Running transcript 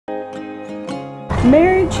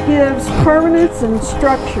Marriage gives permanence and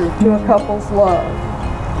structure to a couple's love.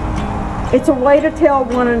 It's a way to tell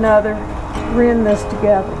one another, we're in this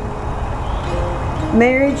together.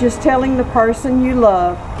 Marriage is telling the person you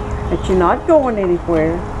love that you're not going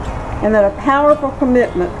anywhere, and that a powerful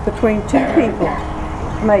commitment between two people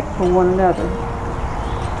make for one another.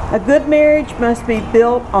 A good marriage must be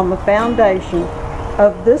built on the foundation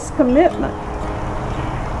of this commitment.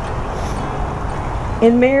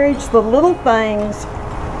 In marriage, the little things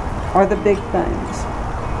are the big things.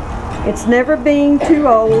 It's never being too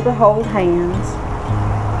old to hold hands.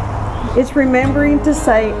 It's remembering to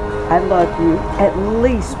say, I love you, at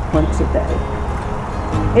least once a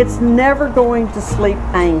day. It's never going to sleep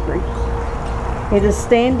angry. It is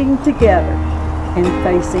standing together and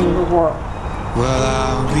facing the world. Well,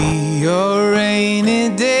 I'll be your rainy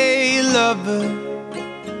day lover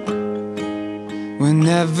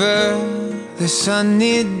whenever the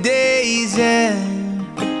sunny days end,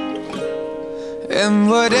 and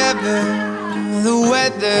whatever the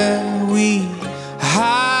weather, we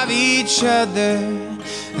have each other,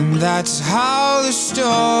 and that's how the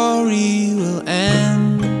story will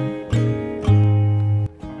end.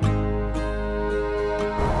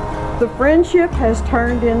 The friendship has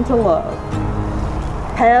turned into love.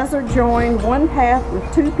 Paths are joined, one path with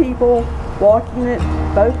two people walking it,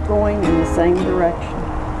 both going in the same direction,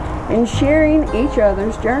 and sharing each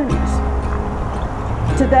other's journeys.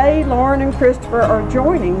 Today, Lauren and Christopher are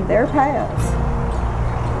joining their paths.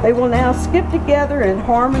 They will now skip together in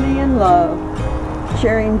harmony and love,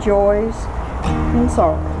 sharing joys and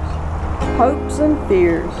sorrows, hopes and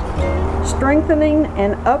fears, strengthening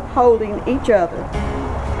and upholding each other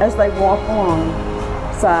as they walk along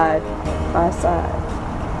side by side.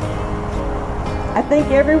 I think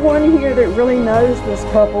everyone here that really knows this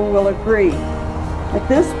couple will agree that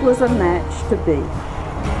this was a match to be.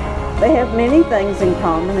 They have many things in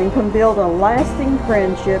common and can build a lasting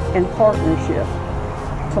friendship and partnership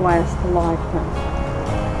to last a lifetime.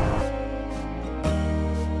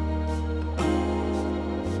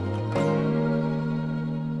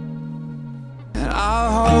 And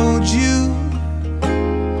I'll hold you,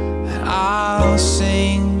 and I'll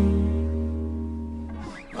sing.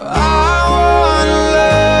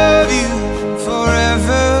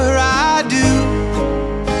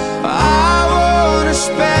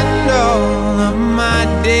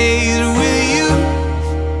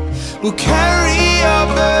 We'll carry your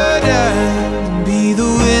burden, be the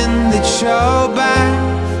wind that you're back.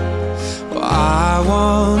 Well, I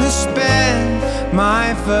wanna spend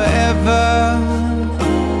my forever,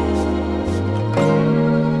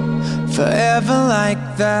 forever like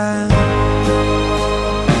that.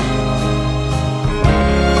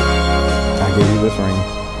 I give you this ring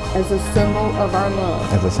as a symbol of our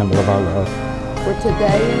love. as a symbol of our love For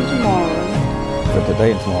today and tomorrow, for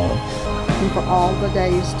today and tomorrow, and for all the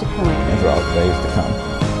days to come. and for all the days to come.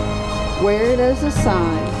 Wear it as a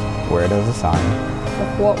sign Wear it as a sign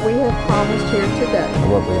of what we have promised here today. of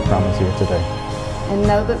what we have promised here today. And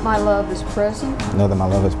know that my love is present Know that my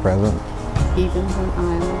love is present even when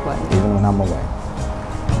I am away. even when I'm away.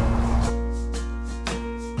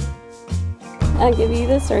 I give you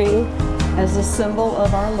this ring As a symbol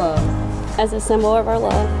of our love. as a symbol of our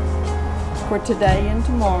love For today and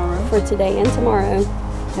tomorrow. for today and tomorrow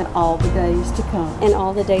And all the days to come. and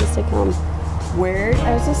all the days to come. Wear it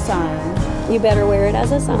as a sign You better wear it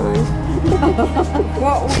as a sign of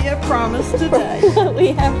what we have promised today. what we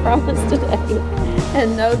have promised today.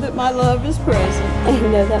 And know that my love is present And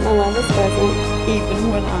know that my love is present even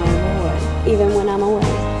when I am away. even when I'm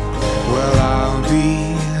away. Well, I'll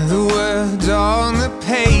be the words on the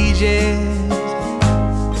pages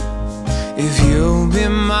if you'll be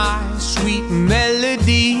my sweet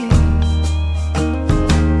melody.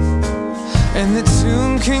 And the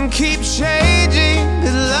tune can keep changing,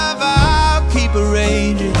 but love I'll keep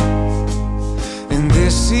arranging. And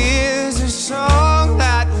this is a song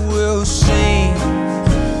that we'll sing.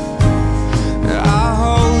 I'll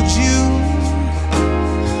hold you,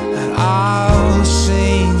 and I'll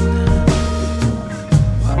sing.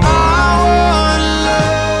 I wanna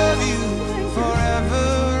love you forever,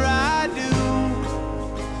 I do.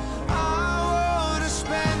 I wanna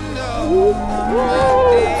spend all my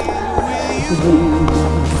days with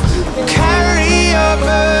you. Carry your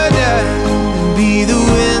burden, be the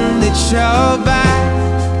wind that you're back.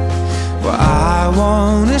 Well, I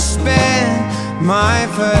wanna spend my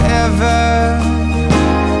forever.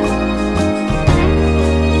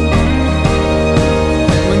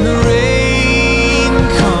 When the rain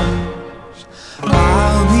comes,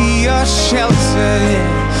 I'll be your shelter.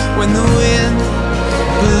 When the wind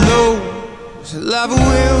blows, love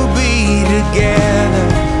will we'll be together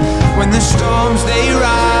when the storms they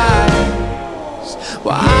rise.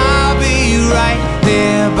 Well, I'll be right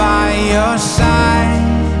there by your side,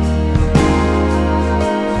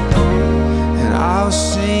 and I'll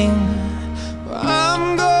sing,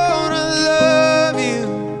 I'm gonna love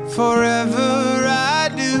you forever, I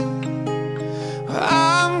do.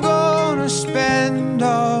 I'm gonna spend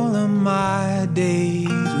all of my days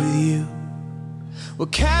with you. Well,